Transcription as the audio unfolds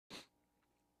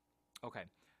Okay.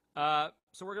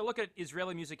 So we're going to look at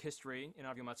Israeli music history in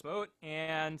Avi Matzmaut,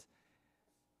 and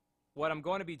what I'm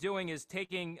going to be doing is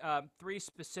taking three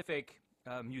specific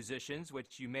musicians,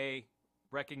 which you may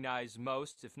recognize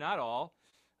most, if not all.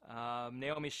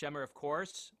 Naomi Shemer, of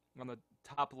course, on the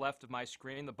top left of my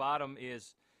screen. The bottom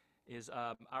is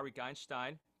Arik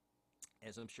Einstein,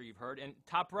 as I'm sure you've heard. And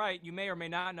top right, you may or may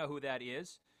not know who that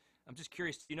is. I'm just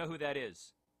curious, do you know who that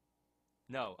is?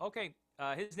 No. Okay.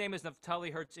 His name is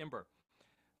Naftali Hertz Imber.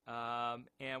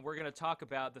 And we're going to talk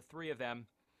about the three of them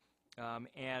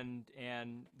and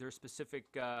their specific,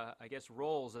 I guess,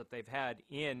 roles that they've had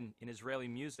in Israeli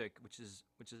music, which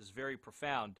is very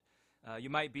profound. You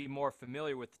might be more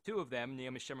familiar with the two of them,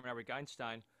 Naomi Shemer and Arik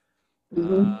Einstein.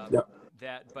 Mm-hmm.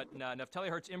 Yep. But Naftali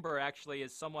Hertz Imber actually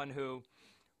is someone who,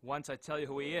 once I tell you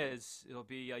who he is,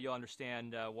 you'll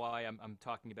understand why I'm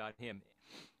talking about him.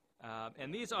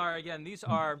 And these are.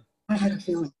 I had a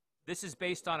feeling. This is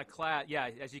based on a class. Yeah,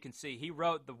 as you can see, he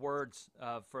wrote the words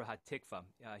for Hatikva.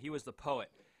 He was the poet.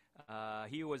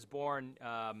 He was born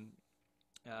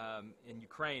in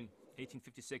Ukraine,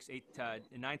 1856,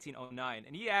 in 1909,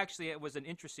 and he actually was an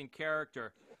interesting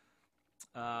character.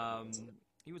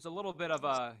 He was a little bit of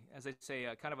a, as I say,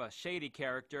 kind of a shady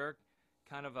character,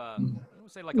 kind of a, I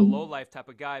would say like a low life type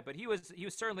of guy, but he was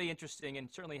certainly interesting and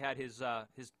certainly had his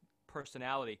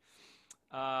personality.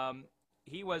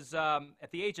 He was,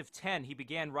 at the age of 10, he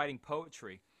began writing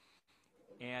poetry.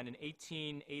 And in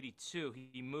 1882,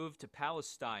 he moved to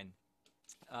Palestine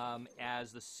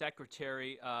as the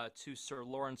secretary to Sir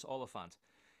Lawrence Oliphant.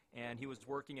 And he was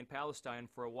working in Palestine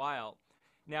for a while.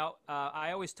 Now,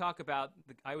 I always talk about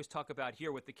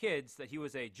here with the kids that he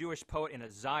was a Jewish poet and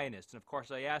a Zionist. And of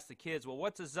course, I ask the kids, well,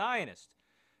 what's a Zionist?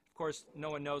 Of course, no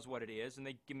one knows what it is, and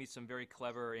they give me some very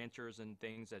clever answers and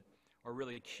things that are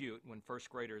really cute when first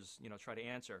graders, try to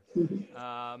answer.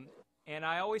 And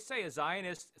I always say a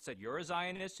Zionist, said you're a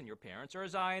Zionist and your parents are a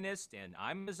Zionist and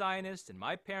I'm a Zionist and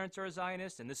my parents are a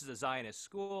Zionist and this is a Zionist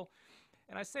school.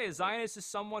 And I say a Zionist is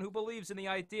someone who believes in the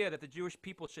idea that the Jewish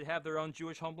people should have their own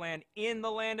Jewish homeland in the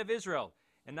land of Israel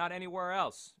and not anywhere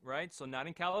else, right? So not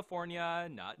in California,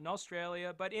 not in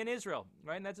Australia, but in Israel,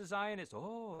 right? And that's a Zionist.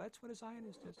 Oh, that's what a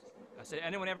Zionist is. I said,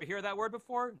 anyone ever hear that word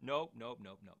before? Nope.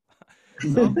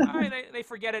 So, all right, they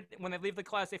forget it. When they leave the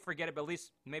class, they forget it, but at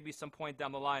least maybe some point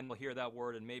down the line they'll hear that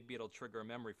word and maybe it'll trigger a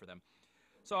memory for them.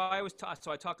 So I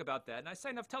talk about that. And I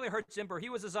say Naftali Hertz Imber, he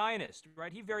was a Zionist,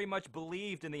 right? He very much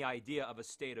believed in the idea of a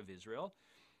state of Israel.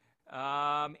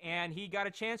 And he got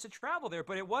a chance to travel there,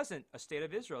 but it wasn't a state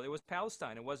of Israel. It was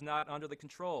Palestine. It was not under the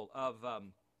control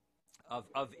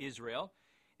of Israel.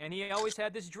 And he always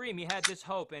had this dream. He had this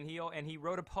hope, and he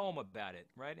wrote a poem about it,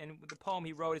 right? And the poem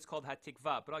he wrote is called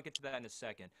Hatikva, but I'll get to that in a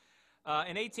second.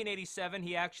 In 1887,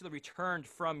 he actually returned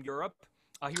from Europe.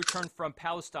 He returned from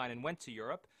Palestine and went to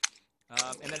Europe.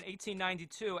 And then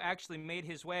 1892 actually made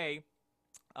his way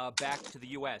back to the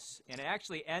U.S. And it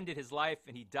actually ended his life,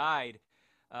 and he died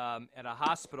at a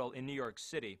hospital in New York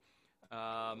City.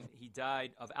 He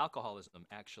died of alcoholism,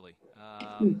 actually.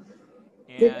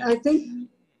 I think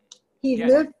he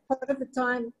lived part of the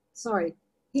time. Sorry,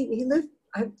 he lived.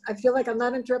 I feel like I'm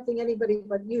not interrupting anybody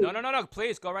but you. No.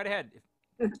 Please go right ahead.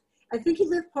 I think he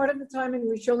lived part of the time in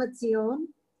Rishon LeZion,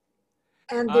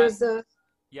 and there's a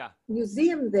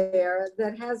museum there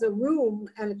that has a room,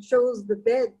 and it shows the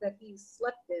bed that he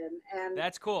slept in. And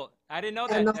that's cool. I didn't know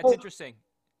that. That's interesting.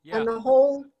 Yeah. And the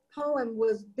whole poem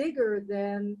was bigger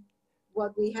than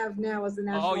what we have now as the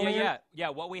national anthem. Yeah.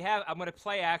 What we have, I'm going to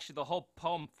play actually the whole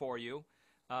poem for you.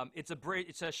 It's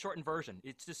a shortened version.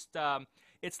 It's just,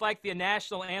 it's like the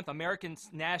national anthem, American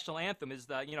national anthem is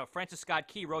Francis Scott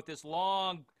Key wrote this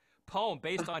long poem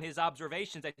based on his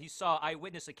observations that he saw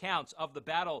eyewitness accounts of the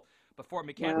battle before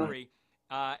McHenry.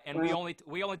 And we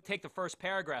only take the first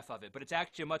paragraph of it, but it's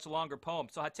actually a much longer poem.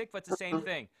 So Hatikva, it's the same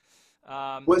thing.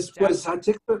 Was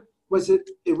Hatikva,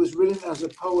 it was written as a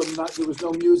poem, there was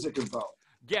no music involved.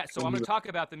 Yeah, so I'm going to talk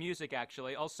about the music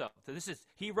actually also. So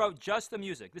he wrote just the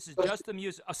music. This is just the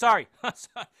music. Oh, sorry.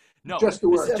 No, just the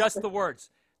words. This is just the words.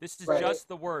 This is just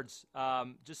the words.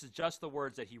 This is just the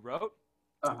words that he wrote,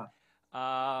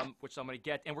 which I'm going to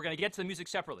get. And we're going to get to the music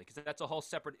separately because that's a whole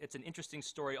separate, it's an interesting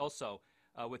story also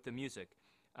with the music.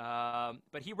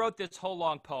 But he wrote this whole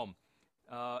long poem.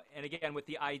 And again, with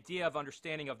the idea of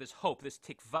understanding of this hope, this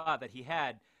tikva that he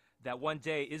had, that one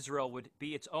day Israel would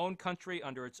be its own country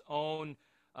under its own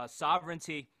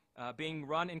sovereignty, being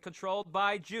run and controlled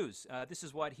by Jews. This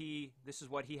is what he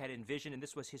had envisioned, and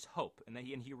this was his hope. And then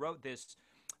he wrote this.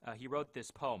 He wrote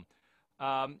this poem.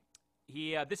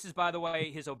 This is, by the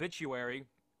way, his obituary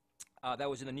that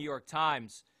was in the New York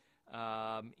Times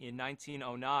in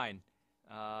 1909.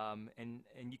 and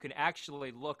you can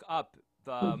actually look up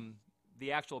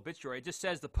the actual obituary. It just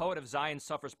says the poet of Zion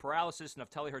suffers paralysis.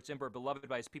 Naftali Hertz Imber, beloved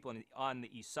by his people on the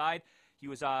east side. He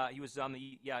was on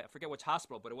the I forget which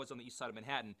hospital, but it was on the east side of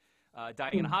Manhattan.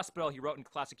 Dying in a hospital, he wrote in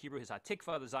classic Hebrew his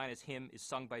Hatikva, the Zionist hymn, is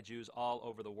sung by Jews all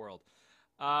over the world.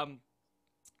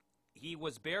 He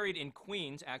was buried in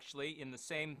Queens, actually, in the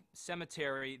same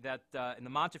cemetery that in the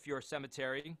Montefiore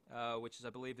Cemetery, which is,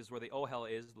 I believe, is where the Ohel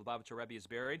is. The Lubavitcher Rebbe is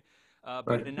buried.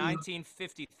 But in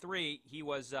 1953, he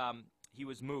was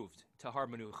moved to Har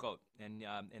Menuchot,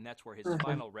 and that's where his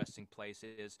final resting place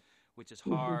is, which is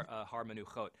Har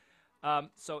Menuchot.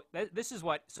 So this is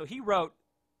what. So he wrote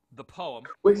the poem.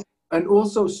 Wait, and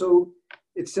also, so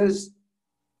it says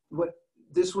what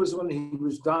this was when he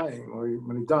was dying, or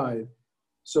when he died.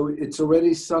 So it's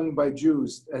already sung by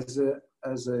Jews as a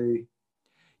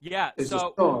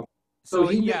song. So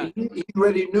he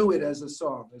already knew it as a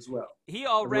song as well. He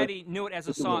already knew it as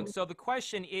a song. So the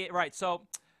question is, right, so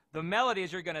the melody,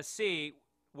 as you're going to see,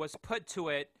 was put to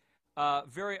it a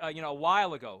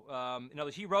while ago. In other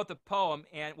words, he wrote the poem,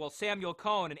 and Samuel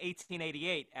Cohen in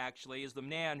 1888 actually is the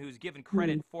man who's given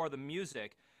credit for the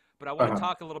music. But I want to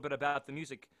talk a little bit about the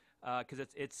music because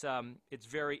it's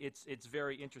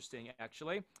very interesting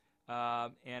actually.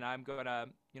 And I'm gonna,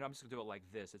 I'm just gonna do it like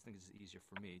this. I think it's easier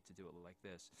for me to do it like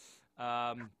this.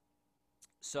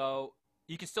 So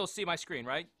you can still see my screen,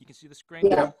 right? You can see the screen?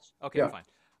 Yeah. Okay, fine.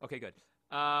 Okay, good.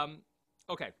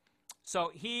 Okay.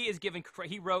 So he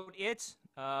wrote it.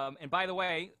 And by the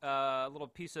way, a little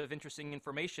piece of interesting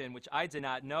information, which I did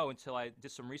not know until I did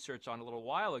some research on a little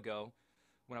while ago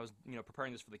when I was,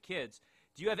 preparing this for the kids.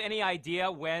 Do you have any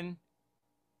idea when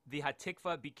the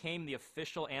Hatikva became the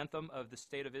official anthem of the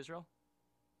state of Israel?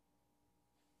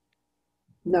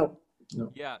 No.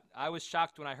 Yeah, I was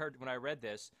shocked when I read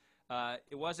this.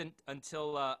 It wasn't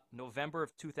until November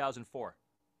of 2004.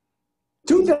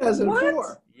 2004.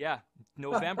 What? Yeah,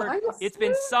 November. It's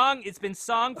been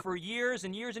sung for years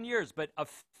and years and years, but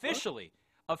officially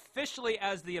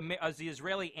as the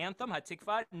Israeli anthem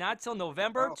Hatikva, not till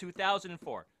November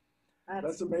 2004.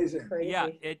 That's amazing. Crazy. Yeah,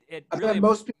 it I really. bet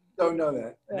most people don't know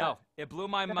that. No, it blew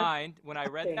my mind when I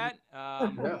read that.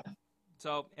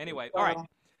 So anyway, all right,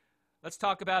 let's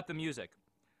talk about the music.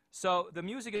 So the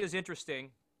music is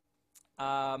interesting.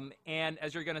 And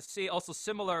as you're going to see, also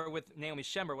similar with Naomi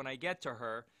Shemer, when I get to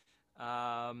her,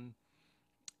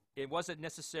 it wasn't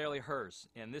necessarily hers,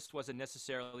 and this wasn't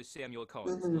necessarily Samuel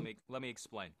Cohen's. Let me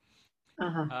explain.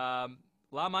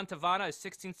 La Mantovana is a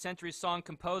 16th century song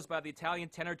composed by the Italian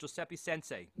tenor Giuseppe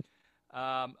Sensei.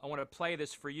 I want to play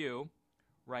this for you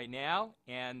right now,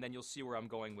 and then you'll see where I'm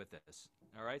going with this.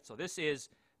 All right, so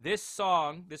this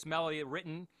song, this melody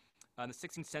written in the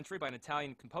 16th century by an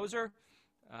Italian composer.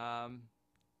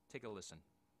 Take a listen.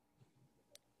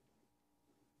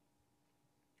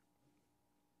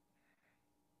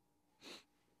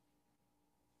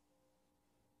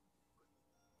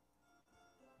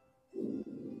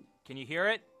 Can you hear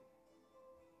it?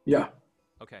 Yeah.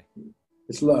 Okay.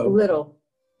 It's low. A little.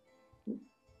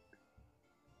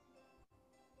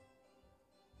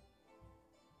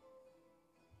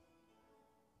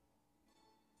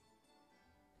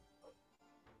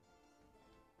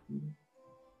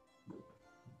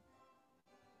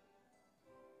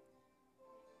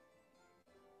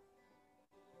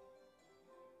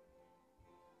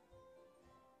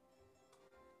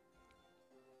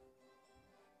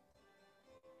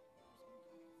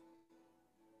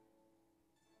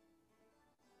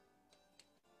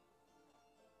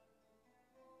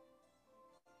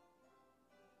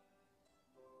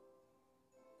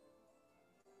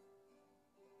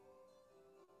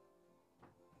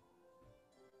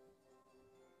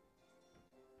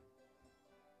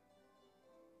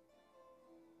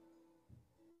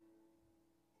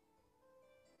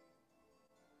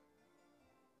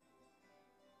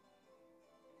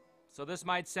 So this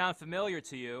might sound familiar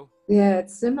to you. Yeah,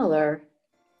 it's similar.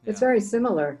 It's very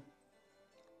similar.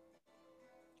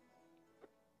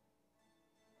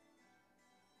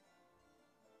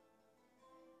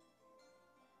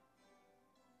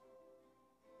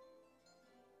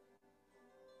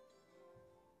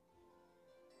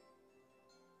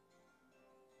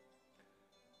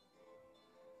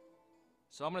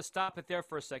 So I'm going to stop it there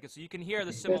for a second so you can hear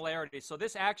the similarity. So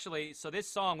this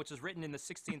song, which was written in the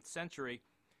 16th century,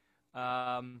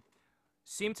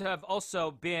 seemed to have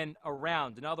also been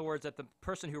around. In other words, that the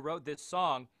person who wrote this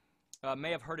song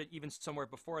may have heard it even somewhere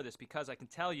before this, because I can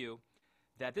tell you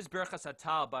that this Birchas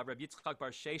Hatal by Rabbi Yitzchak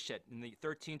Bar Sheshet in the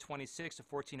 1326 to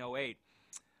 1408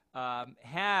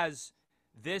 has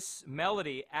this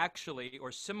melody actually,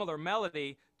 or similar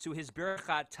melody to his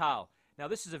Birchat Tal. Now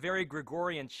this is a very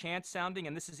Gregorian chant sounding,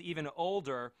 and this is even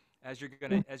older, as you're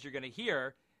gonna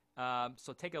hear.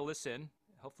 So take a listen.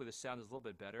 Hopefully the sound is a little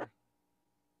bit better.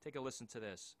 Take a listen to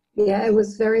this. Yeah, it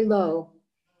was very low.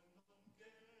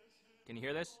 Can you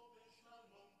hear this?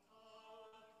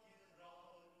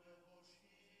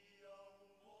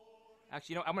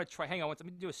 Actually, I'm going to try. Hang on. Let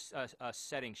me do a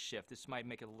setting shift. This might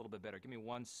make it a little bit better. Give me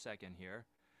 1 second here.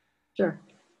 Sure.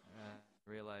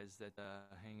 Realize that.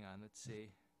 Hang on. Let's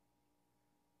see.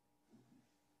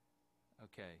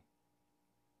 Okay.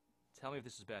 Tell me if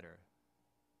this is better.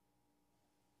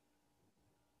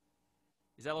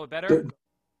 Is that a little bit better?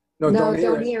 No,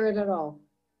 don't hear it at all.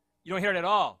 You don't hear it at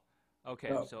all? Okay,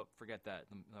 no. So forget that.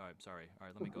 All right, sorry. All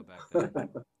right, let me go back then.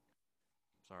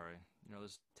 Sorry. You know,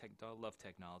 I love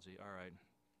technology. All right.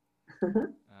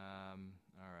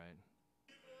 All right.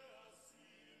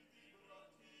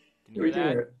 Can you hear that?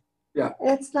 Hear it. Yeah.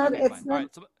 It's not. Okay, it's fine. not. All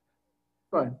right, so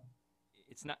Fine.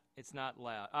 It's not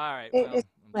loud. All right. It's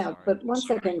I'm loud. sorry. But 1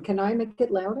 second, can I make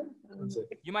it louder? 1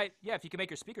 second. You might, yeah. If you can make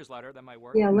your speakers louder, that might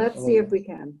work. Yeah, let's see if we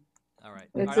can. All right.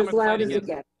 It's All right, I'm as gonna try loud it as again. it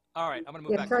gets. All right, I'm gonna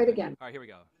move Yeah, back. try it a bit. again. All right, here we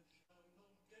go.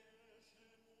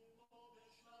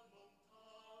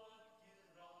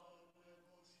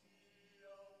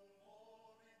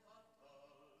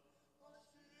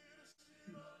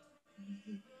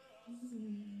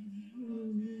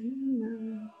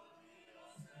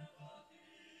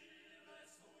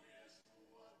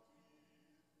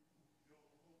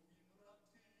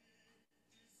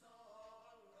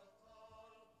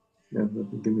 Yeah, the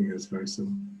beginning is very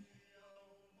simple.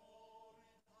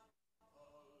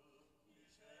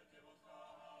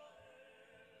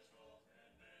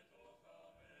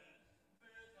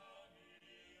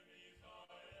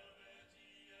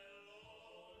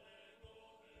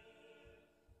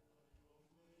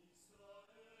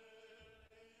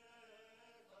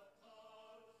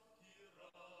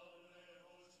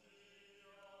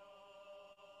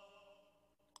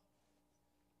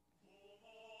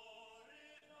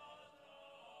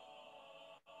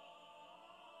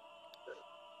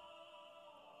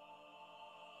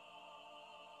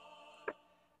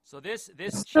 So this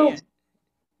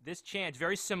chant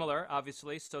very similar,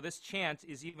 obviously. So this chant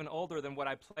is even older than what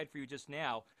I played for you just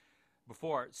now,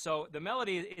 before. So the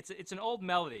melody, it's an old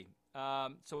melody.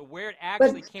 So where it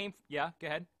actually came, yeah, go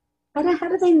ahead. How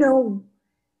do they know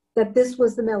that this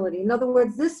was the melody? In other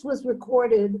words, this was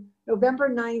recorded November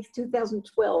 9th,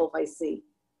 2012, I see.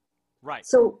 Right.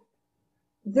 So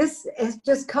this has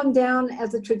just come down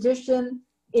as a tradition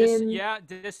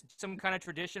this some kind of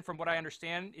tradition from what I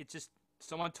understand. It's just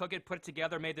someone took it, put it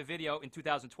together, made the video in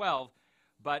 2012,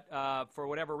 but for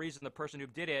whatever reason, the person who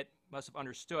did it must have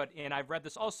understood. And I've read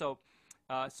this also,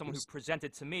 someone who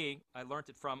presented to me, I learned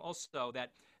it from also,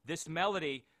 that this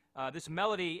melody,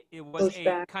 it was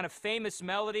a kind of famous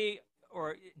melody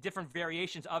or different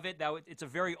variations of it. It's a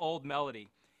very old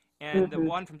melody. And the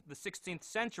one from the 16th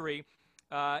century,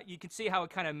 you can see how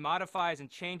it kind of modifies and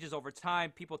changes over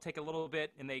time. People take a little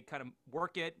bit and they kind of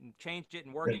work it and change it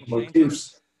and work it and change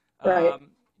it. Right.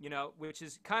 You know, which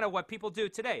is kind of what people do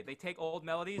today. They take old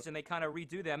melodies and they kind of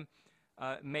redo them,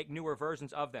 make newer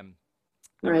versions of them.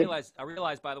 Right. I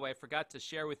realized, by the way, I forgot to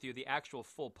share with you the actual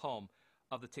full poem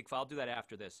of the Tikva. I'll do that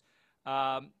after this.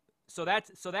 So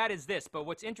that is this. But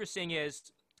what's interesting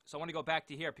is, so I want to go back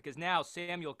to here because now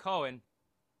Samuel Cohen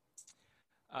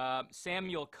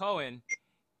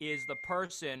is the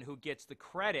person who gets the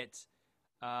credit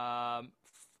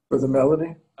for the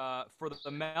melody? For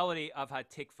the melody of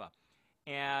Hatikva.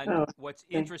 And what's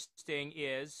interesting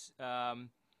is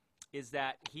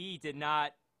that he did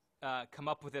not come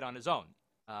up with it on his own,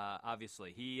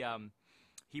 obviously. He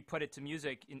put it to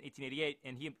music in 1888,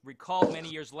 and he recalled many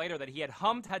years later that he had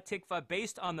hummed Hatikva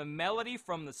based on the melody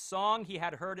from the song he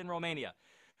had heard in Romania.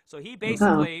 So he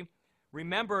basically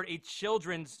remembered a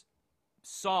children's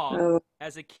song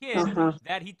as a kid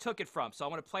that he took it from. So I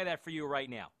want to play that for you right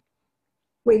now.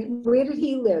 Wait, where did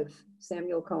he live,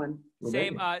 Samuel Cohen?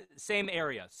 Same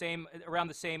area, around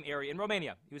the same area in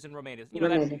Romania. He was in Romania. You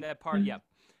know that part, yeah.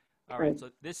 All right, so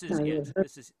this is it.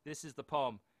 This is the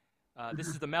poem. This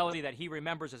is the melody that he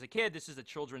remembers as a kid. This is the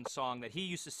children's song that he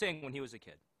used to sing when he was a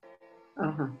kid.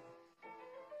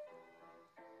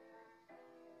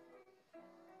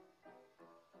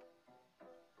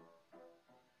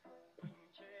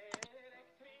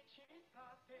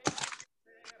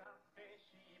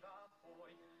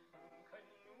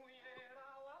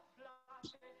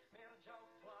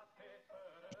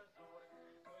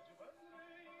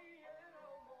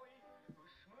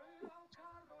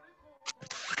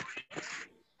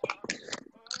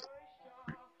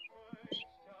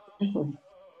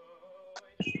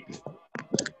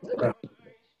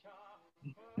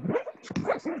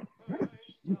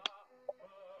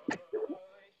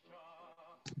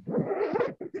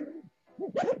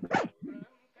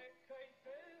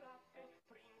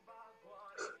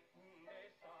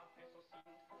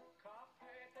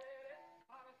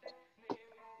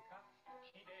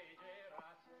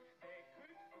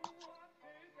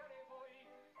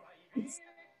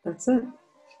 That's it.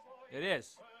 It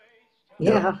is.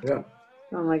 Yeah. Yeah.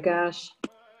 Oh my gosh.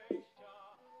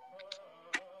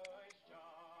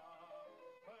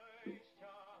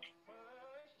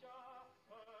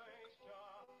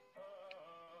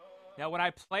 Now, when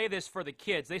I play this for the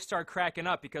kids, they start cracking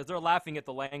up because they're laughing at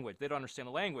the language. They don't understand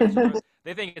the language.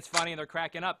 They think it's funny and they're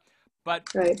cracking up. But,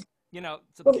 you know,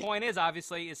 so the point is,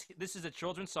 obviously, is this is a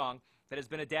children's song that has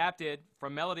been adapted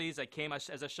from melodies that came, as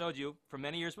I showed you, from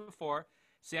many years before.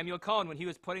 Samuel Cohn, when he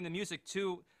was putting the music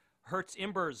to Hertz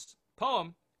Imber's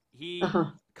poem, he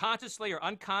consciously or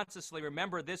unconsciously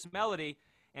remembered this melody,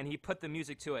 and he put the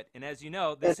music to it. And as you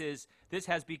know, this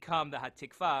has become the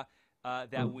Hatikva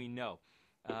that we know.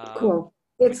 Cool.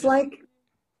 It's like,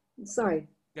 sorry.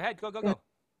 Go ahead. Go.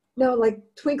 No, like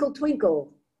Twinkle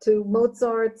Twinkle to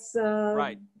Mozart's,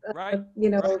 right. You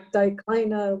know, Die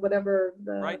Kleine, whatever.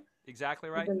 Right. Exactly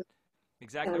right.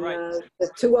 Exactly right.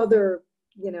 The two other,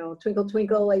 you know, Twinkle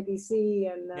Twinkle,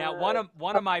 ABC, and now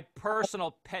one of my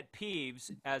personal pet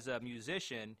peeves as a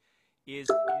musician is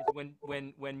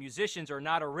when musicians are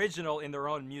not original in their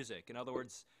own music. In other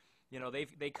words, you know,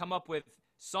 they come up with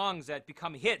songs that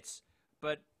become hits,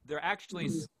 but they're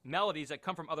actually melodies that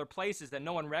come from other places that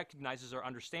no one recognizes or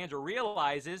understands or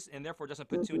realizes, and therefore doesn't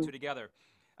put two and two together.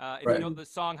 If you know the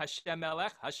song Hashem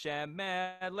Melech, Hashem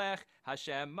Melech,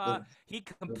 Hashem, he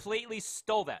completely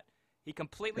stole that. He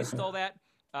completely stole that.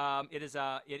 It is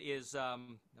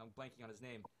I'm blanking on his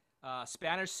name.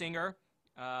 Spanish singer.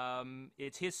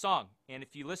 It's his song, and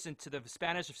if you listen to the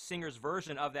Spanish singer's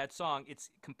version of that song,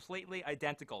 it's completely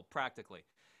identical, practically.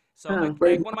 So, like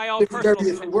one of my own personal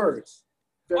different words.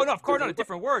 Oh no, of course, no,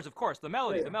 different words. Of course, the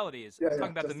melody is talking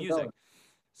about the music.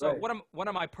 So one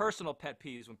of my personal pet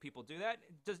peeves when people do that,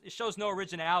 it shows no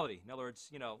originality. In other words,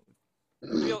 you know,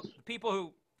 real people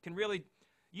who can really,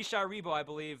 Yishai Ribo, I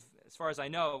believe, as far as I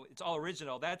know, it's all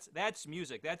original. That's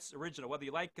music. That's original, whether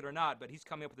you like it or not. But he's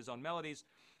coming up with his own melodies.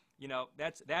 You know,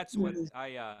 that's what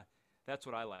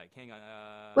I like. Hang on.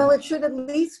 Well, it should at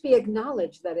least be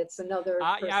acknowledged that it's another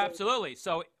person. Yeah, absolutely.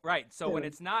 So when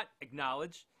it's not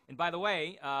acknowledged, and by the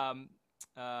way,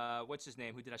 what's his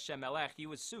name? Who did Hashem Melech? He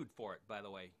was sued for it. By the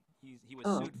way, he was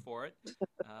sued for it.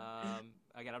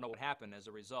 Again, I don't know what happened as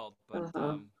a result, but.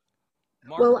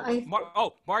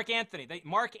 Mark Anthony.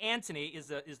 Mark Anthony is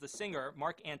the singer.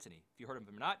 Mark Anthony, if you heard of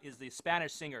him or not, is the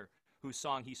Spanish singer whose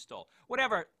song he stole.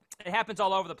 Whatever. It happens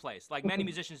all over the place. Like many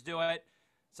musicians do it.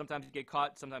 Sometimes you get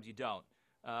caught. Sometimes you don't.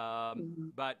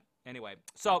 But anyway,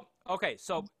 so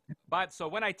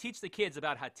when I teach the kids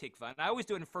about Hatikva, and I always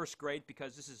do it in first grade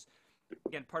because this is,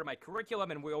 again, part of my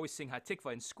curriculum, and we always sing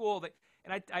Hatikva in school.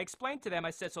 And I explained to them,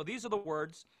 I said, so these are the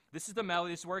words. This is the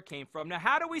melody. This is where it came from. Now,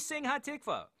 how do we sing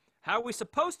Hatikva? How are we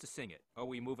supposed to sing it? Are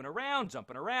we moving around,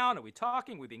 jumping around? Are we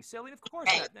talking? Are we being silly? Of course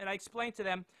not. And I explained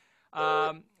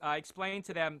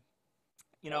to them,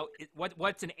 you know,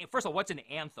 first of all, what's an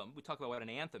anthem? We talk about what an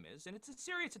anthem is, and it's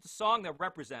a song that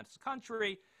represents the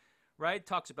country, right?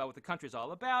 Talks about what the country is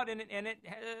all about, and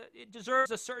it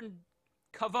deserves a certain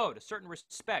kavod, a certain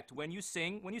respect when you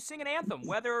sing an anthem,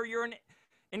 whether you're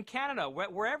in Canada,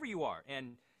 wherever you are,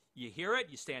 and you hear it,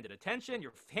 you stand at attention,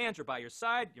 your hands are by your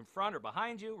side, in front or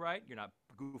behind you, right? You're not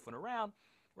goofing around,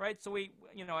 right? So I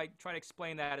try to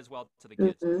explain that as well to the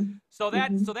kids. So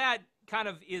that kind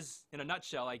of is, in a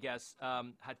nutshell, I guess,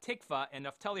 Hatikva and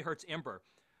Naftali Hertz Imber,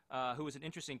 who was an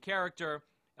interesting character.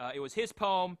 It was his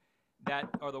poem that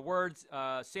are the words.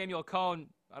 Samuel Cohn,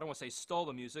 I don't want to say stole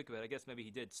the music, but I guess maybe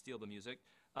he did steal the music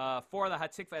for the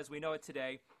Hatikva as we know it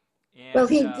today. And, well,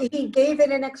 he gave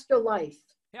it an extra life.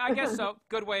 Yeah, I guess so.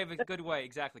 Good way of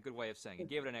saying it.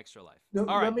 Gave it an extra life. No,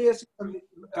 all right. Let me ask you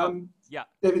something. Yeah.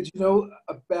 David, you know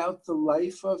about the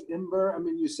life of Imber? I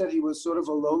mean, you said he was sort of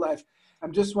a low life.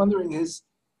 I'm just wondering his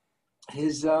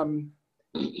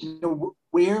you know,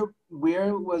 where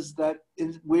was the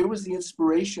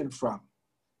inspiration from?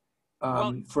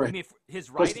 For his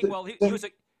writing?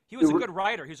 He was a good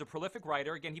writer. He was a prolific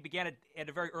writer. Again, he began at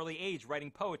a very early age writing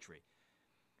poetry.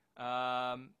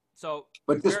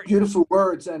 But just beautiful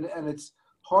words, and it's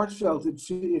heartfelt.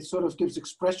 It sort of gives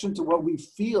expression to what we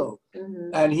feel,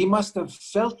 and he must have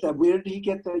felt that. Where did he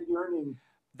get that yearning?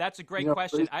 That's a great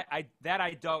question. I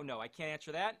don't know. I can't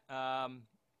answer that.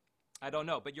 I don't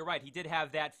know, but you're right. He did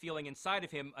have that feeling inside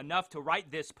of him enough to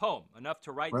write this poem,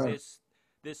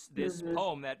 this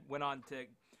poem that went on to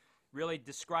really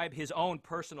describe his own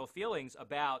personal feelings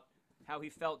about how he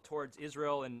felt towards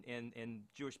Israel and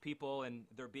Jewish people and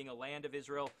there being a land of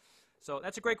Israel. So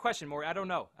that's a great question, Maury. I don't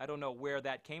know. I don't know where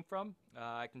that came from.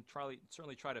 I can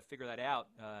certainly try to figure that out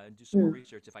and do some more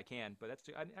research if I can. But I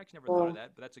actually never thought of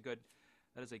that. But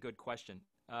that is a good question.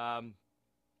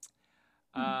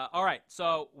 All right,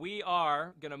 so we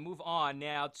are going to move on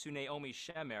now to Naomi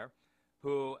Shemer,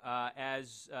 who,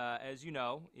 as you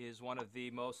know, is one of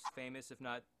the most famous, if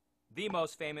not the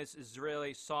most famous,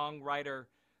 Israeli songwriter,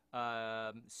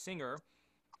 singer.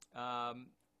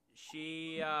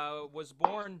 She was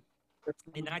born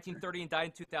in 1930 and died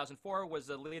in 2004, was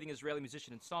a leading Israeli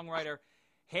musician and songwriter,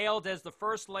 hailed as the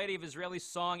first lady of Israeli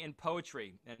song and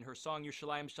poetry. And her song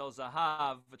Yerushalayim Shel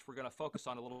Zahav, which we're going to focus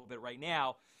on a little bit right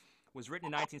now, was written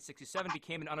in 1967,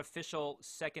 became an unofficial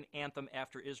second anthem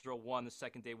after Israel won the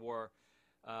Second Day War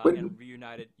and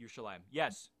reunited Yerushalayim.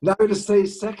 Yes? Now to say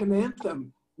second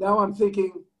anthem, now I'm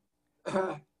thinking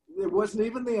it wasn't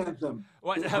even the anthem.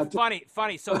 Well,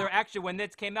 funny. So they're actually, when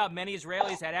this came out, many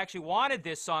Israelis had actually wanted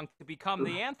this song to become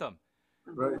the anthem.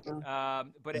 Right.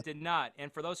 But it did not.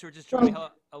 And for those who are just joining,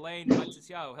 Elaine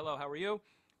Matzisiao, hello, how are you?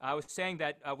 I was saying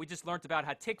that we just learned about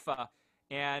Hatikva,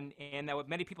 and that what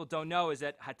many people don't know is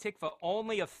that Hatikva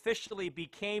only officially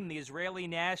became the Israeli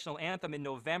national anthem in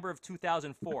November of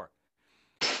 2004.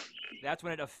 That's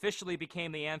when it officially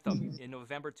became the anthem, in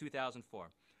November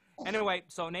 2004. Anyway,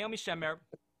 so Naomi Shemer,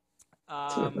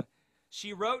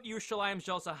 she wrote Yerushalayim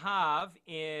Shel Zahav.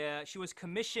 She was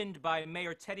commissioned by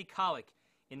Mayor Teddy Kollek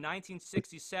in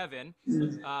 1967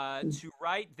 to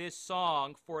write this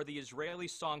song for the Israeli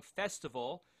Song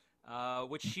Festival,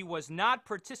 which she was not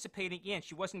participating in.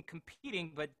 She wasn't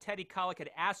competing, but Teddy Kollek had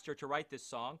asked her to write this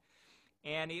song.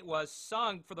 And it was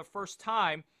sung for the first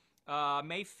time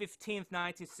May 15th,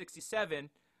 1967,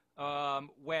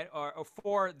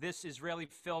 for this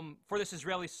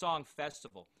Israeli Song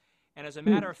Festival. And as a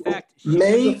matter of fact,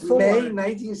 May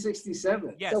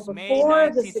 1967. Yes, so May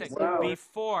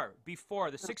 1967.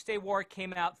 Before the Six-Day War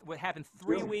came out, what happened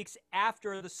 3 weeks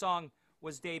after the song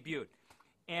was debuted.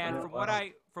 And from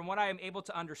what I am able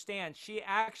to understand, she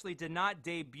actually did not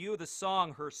debut the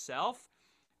song herself,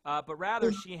 but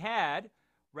rather she had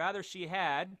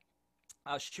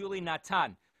Shuli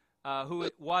Natan, who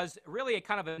was really a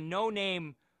kind of a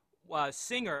no-name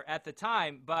singer at the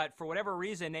time, but for whatever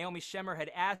reason, Naomi Shemer had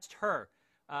asked her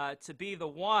to be the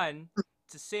one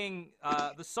to sing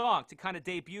the song, to kind of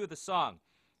debut the song,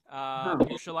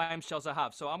 Yerushalayim Shel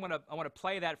Zahav. So I want to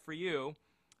play that for you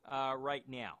right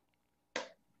now.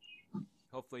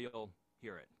 Hopefully you'll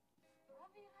hear it.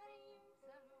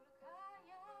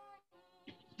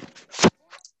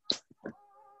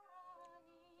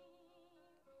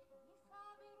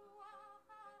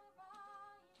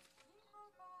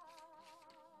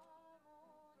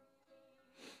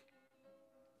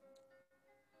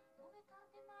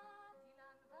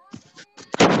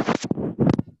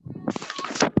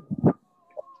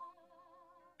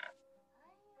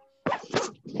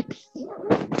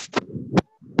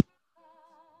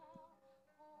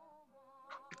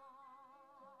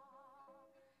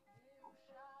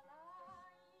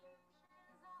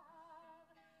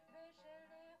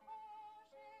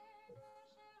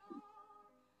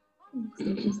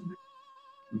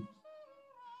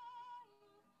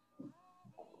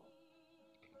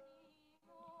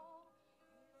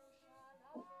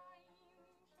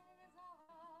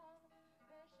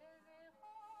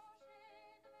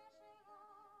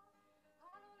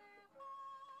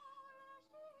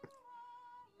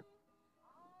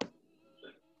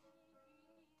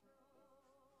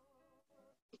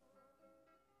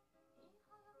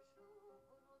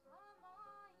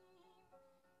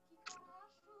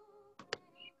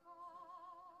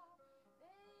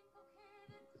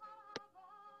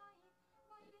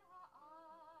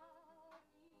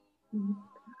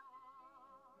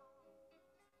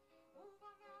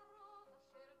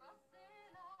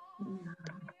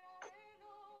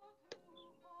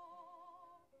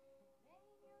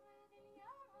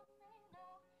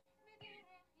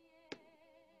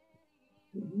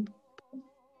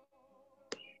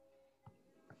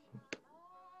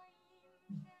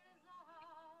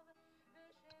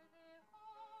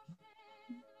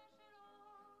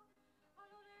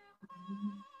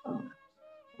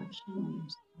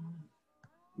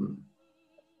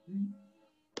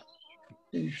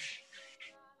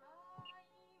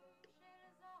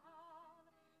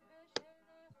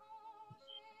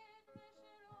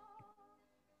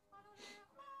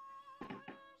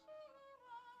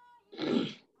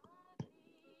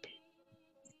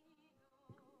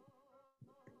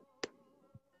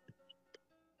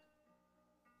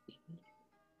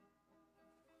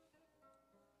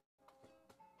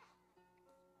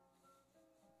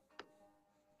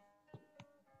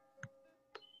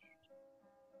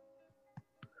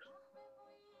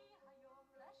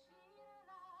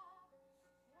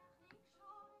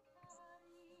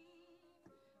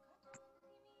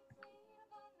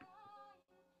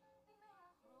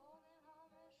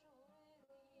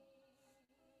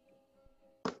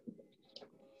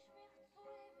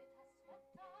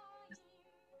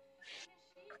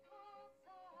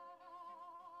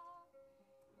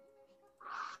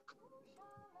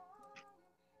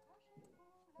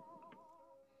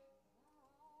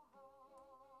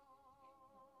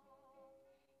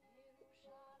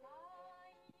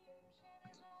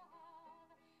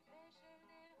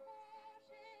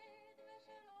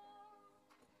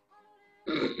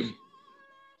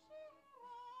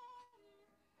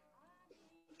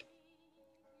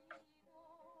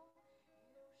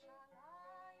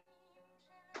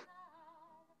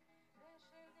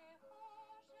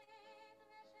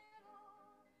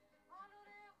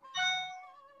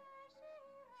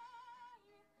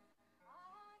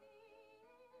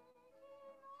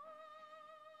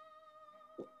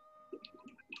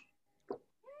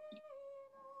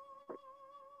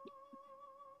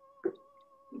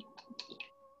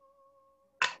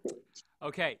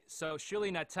 Okay, so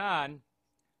Shuli Natan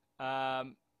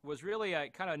was really a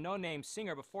kind of no-name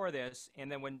singer before this,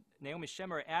 and then when Naomi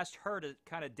Shemer asked her to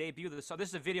kind of debut the song, this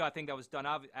is a video I think that was done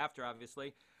after,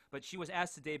 obviously, but she was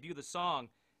asked to debut the song,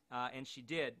 and she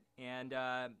did. And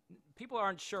people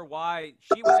aren't sure why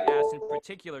she was asked in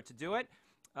particular to do it,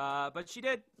 but she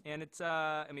did, and it's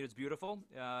I mean, it's beautiful,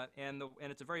 and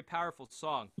it's a very powerful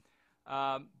song.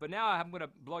 But now I'm going to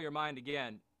blow your mind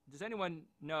again. Does anyone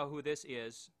know who this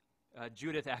is?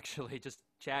 Judith actually just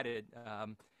chatted.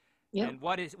 Yep. And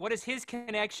what is his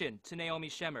connection to Naomi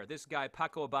Shemer? This guy,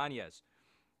 Paco Ibanez.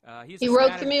 He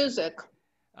wrote the music.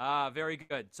 Very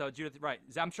good. So Judith, right?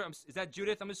 Is that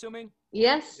Judith? I'm assuming.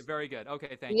 Yes. Very good.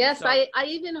 Okay, thank you. Yes, so, I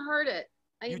even heard it.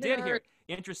 You did hear it.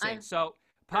 Interesting. So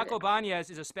Paco Ibanez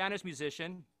is a Spanish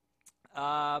musician,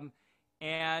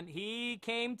 and he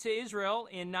came to Israel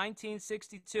in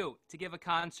 1962 to give a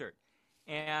concert.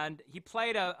 And he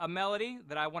played a melody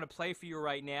that I want to play for you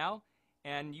right now,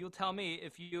 and you'll tell me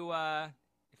if you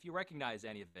recognize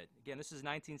any of it. Again, this is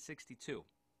 1962.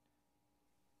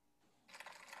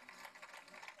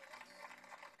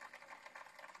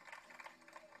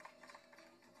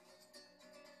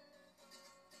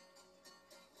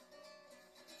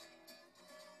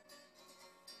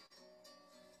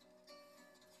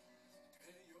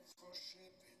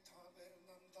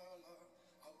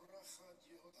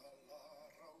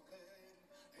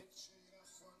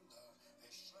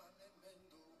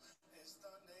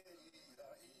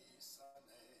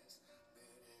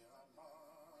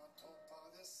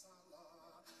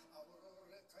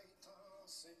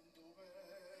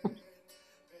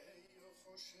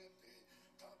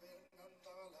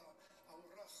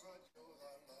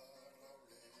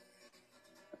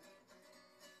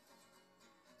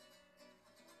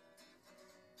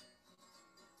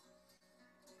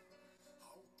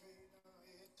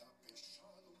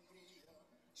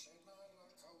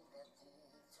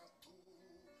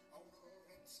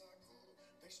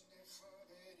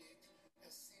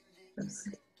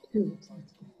 Two,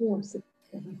 4, 6,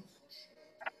 7.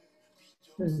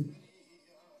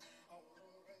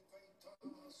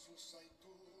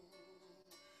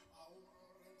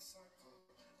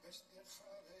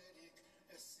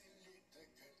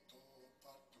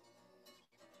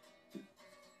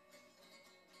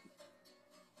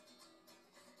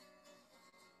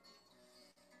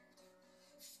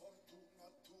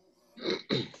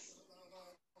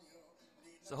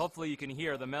 So hopefully you can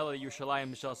hear the melody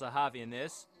Yerushalayim Shel Zahav in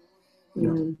this.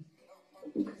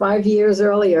 5 years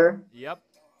earlier. Yep.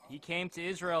 He came to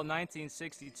Israel in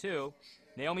 1962.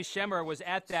 Naomi Shemer was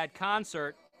at that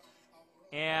concert,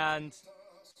 and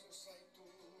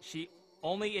she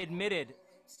only admitted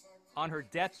on her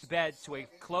deathbed to a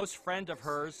close friend of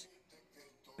hers,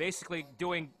 basically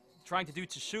trying to do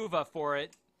teshuvah for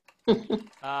it.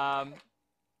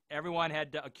 Everyone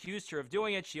had accused her of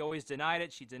doing it. She always denied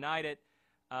it. She denied it.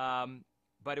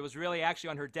 But it was really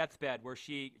actually on her deathbed where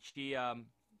she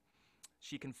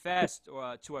confessed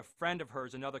to a friend of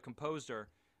hers, another composer,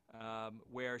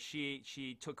 where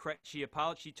she took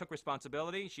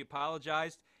responsibility. She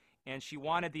apologized, and she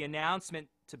wanted the announcement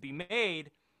to be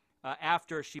made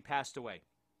after she passed away,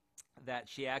 that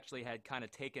she actually had kind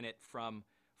of taken it from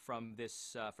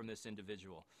this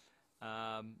individual.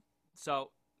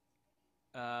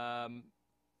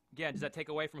 Again, does that take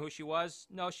away from who she was?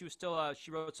 No, she was still. She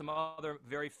wrote some other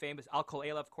very famous. Al Kol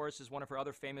Ela, of course, is one of her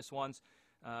other famous ones,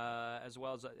 as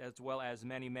well as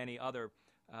many other.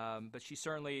 But she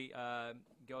certainly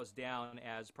goes down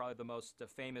as probably the most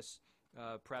famous,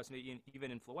 perhaps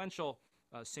even influential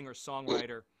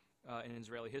singer-songwriter in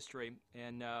Israeli history.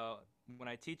 And when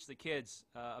I teach the kids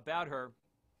about her,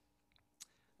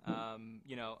 I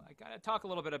kind of talk a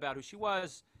little bit about who she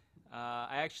was.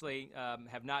 I actually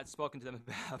have not spoken to them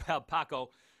about Paco.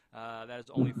 That is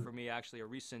only for me actually a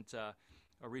recent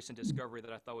discovery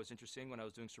that I thought was interesting when I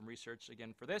was doing some research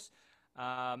again for this.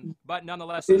 But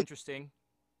nonetheless, interesting.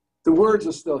 The words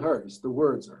are still hers. The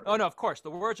words are hers. Oh no, of course, the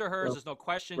words are hers. There's no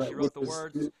question. Right, she wrote the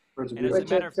words. Which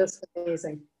is just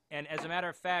amazing. And as a matter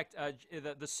of fact,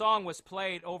 the song was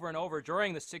played over and over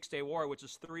during the 6-Day War, which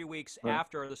is 3 weeks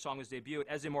after the song was debuted,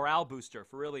 as a morale booster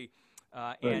for really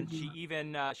And she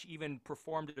even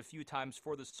performed it a few times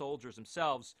for the soldiers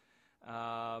themselves.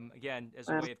 Again, as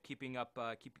a way of keeping up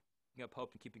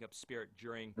hope and keeping up spirit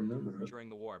during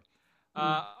the war.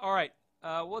 All right,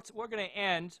 we're going to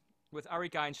end with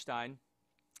Arik Einstein,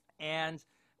 and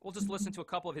we'll just listen to a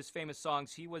couple of his famous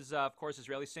songs. He was, of course,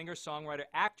 Israeli singer, songwriter,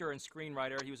 actor, and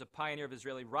screenwriter. He was a pioneer of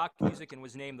Israeli rock music and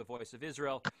was named the Voice of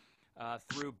Israel.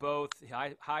 Through both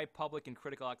high public and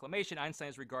critical acclamation, Einstein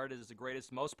is regarded as the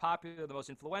greatest, most popular, the most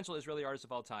influential Israeli artist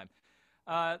of all time.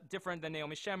 Different than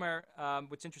Naomi Shemer,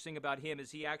 what's interesting about him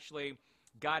is he actually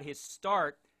got his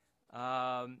start.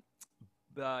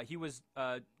 He was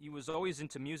always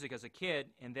into music as a kid,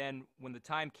 and then when the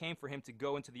time came for him to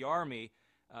go into the army,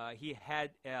 he had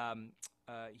an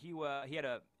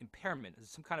impairment,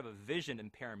 some kind of a vision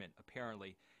impairment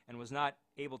apparently, and was not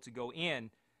able to go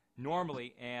in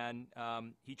normally. And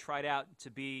he tried out to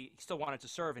be. He still wanted to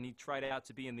serve, and he tried out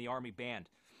to be in the army band,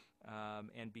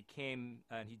 and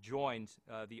he joined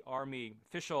the army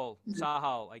official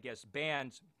Tzahal, I guess,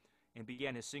 band, and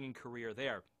began his singing career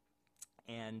there.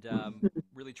 And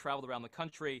really traveled around the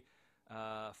country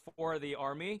for the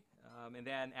army, and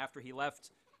then after he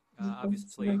left,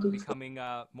 obviously becoming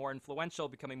more influential,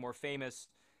 becoming more famous,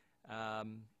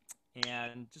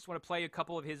 and just want to play a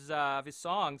couple of his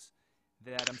songs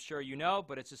that I'm sure you know,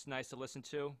 but it's just nice to listen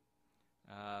to.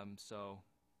 So,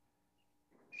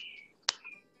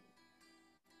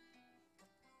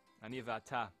 Ani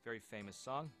Vata, very famous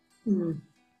song.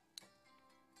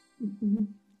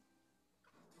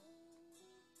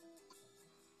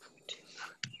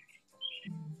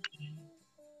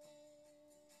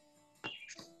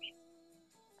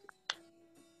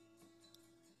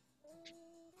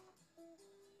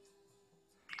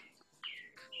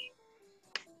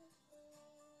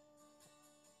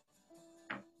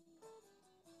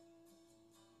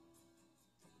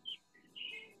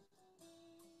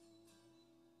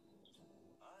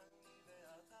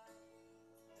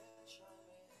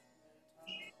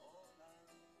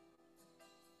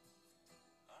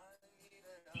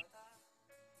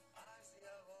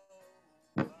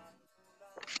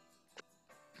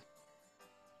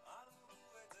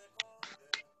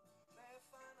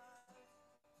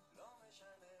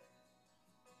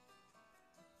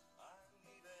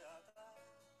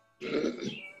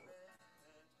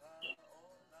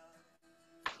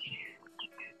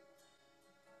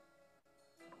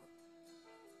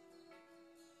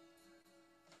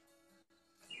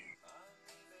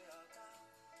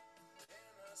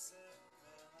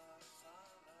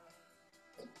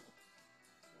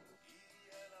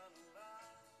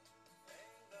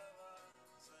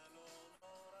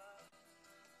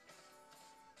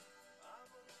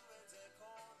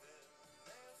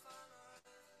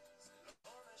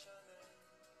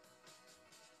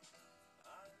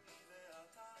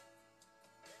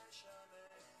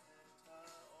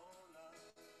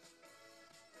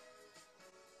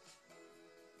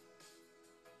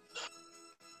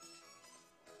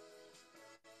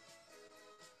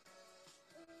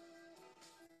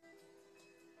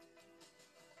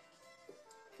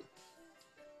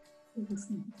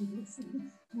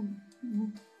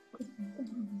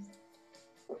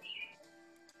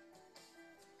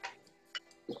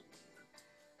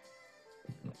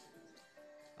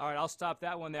 All right, I'll stop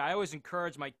that one there. I always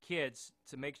encourage my kids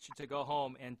to make sure to go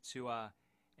home and to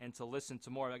listen to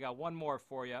more. I got one more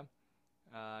for you.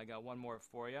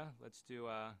 Let's do.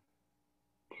 I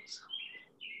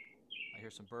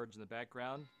hear some birds in the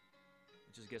background,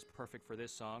 which just gets perfect for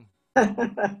this song.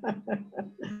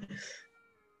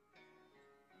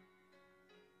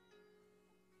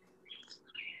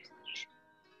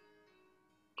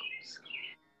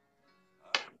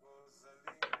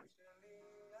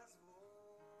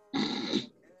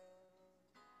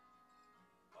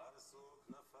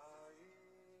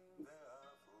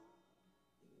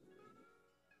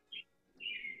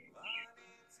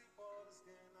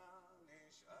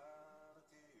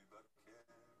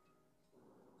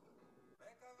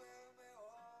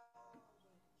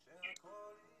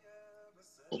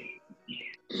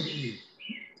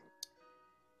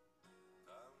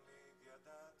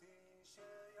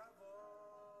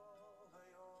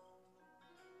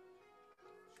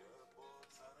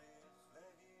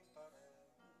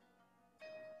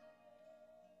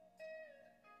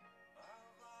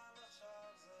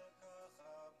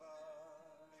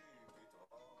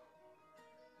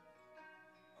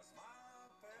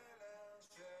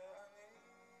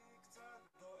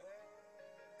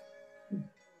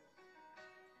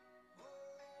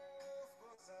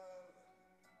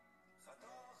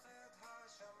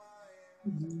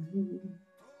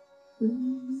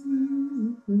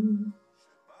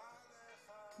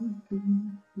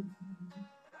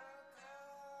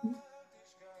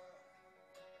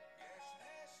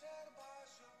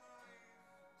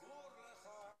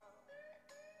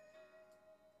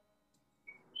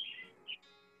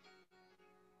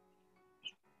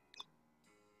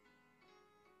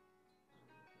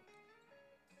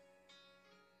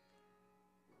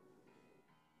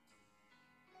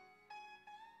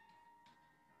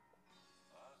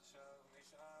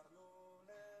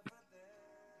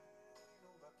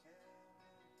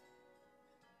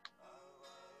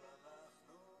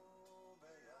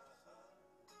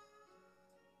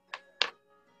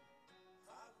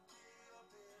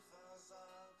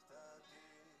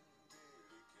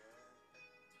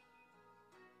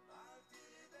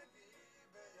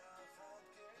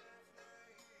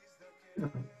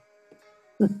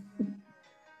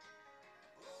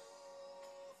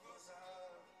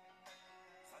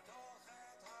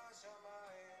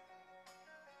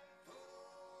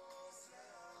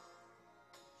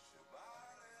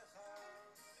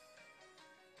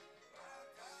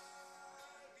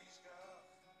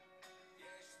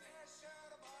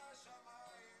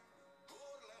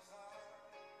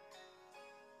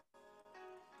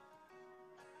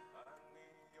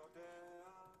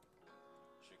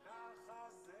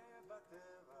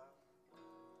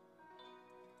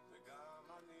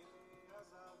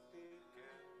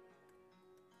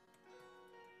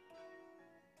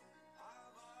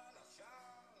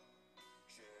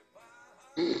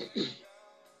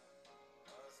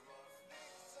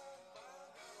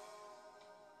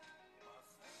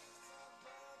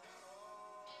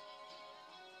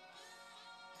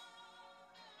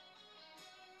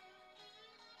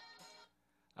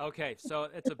 Okay, so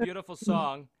it's a beautiful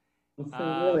song.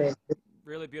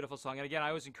 Really beautiful song. And again, I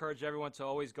always encourage everyone to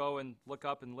always go and look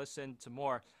up and listen to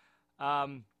more.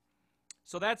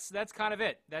 So that's kind of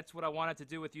it. That's what I wanted to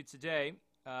do with you today.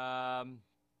 And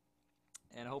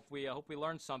hope we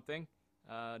learned something.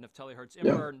 Naftali Hertz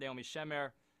Imber, Naomi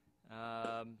Shemer.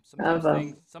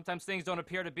 Sometimes things don't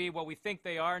appear to be what we think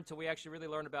they are until we actually really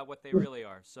learn about what they really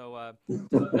are. So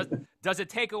does it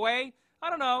take away? I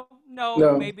don't know.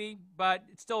 No, maybe, but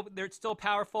it's still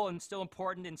powerful and still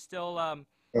important and still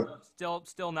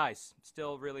nice,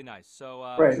 still really nice. So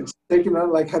right, it's taken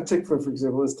on, like Hatikva, for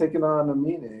example, it's taken on a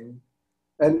meaning,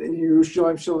 and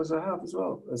Yerushalayim Shel Zahav as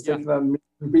well. It's taken on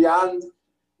beyond,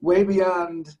 way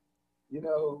beyond,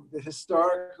 the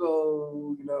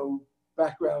historical,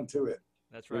 background to it.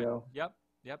 That's right. Yep,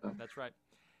 that's right.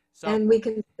 So, and we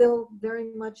can still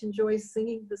very much enjoy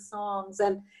singing the songs,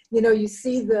 and you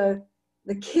see the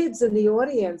kids in the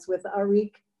audience with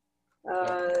Arik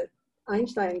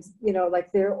Einstein's,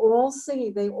 like they're all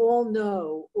singing, they all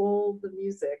know all the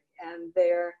music and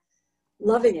they're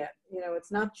loving it.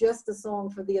 It's not just a song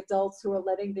for the adults who are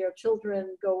letting their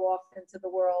children go off into the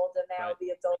world and now the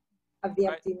adults have the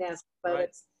empty nest, but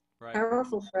it's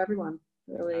powerful for everyone.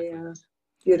 Really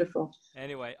beautiful.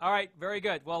 Anyway, all right, very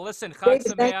good. Well, listen, Chag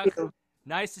Sameach.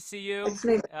 Nice to see you.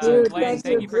 Glenn,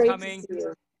 thank you for coming.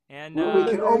 And we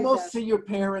can almost see your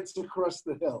parents across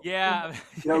the hill. Yeah.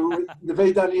 The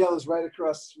Neve Daniel is right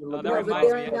across. That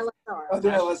reminds me.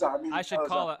 Elazar. I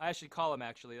should call him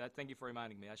actually. Thank you for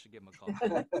reminding me. I should give him a call.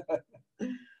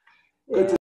 Good to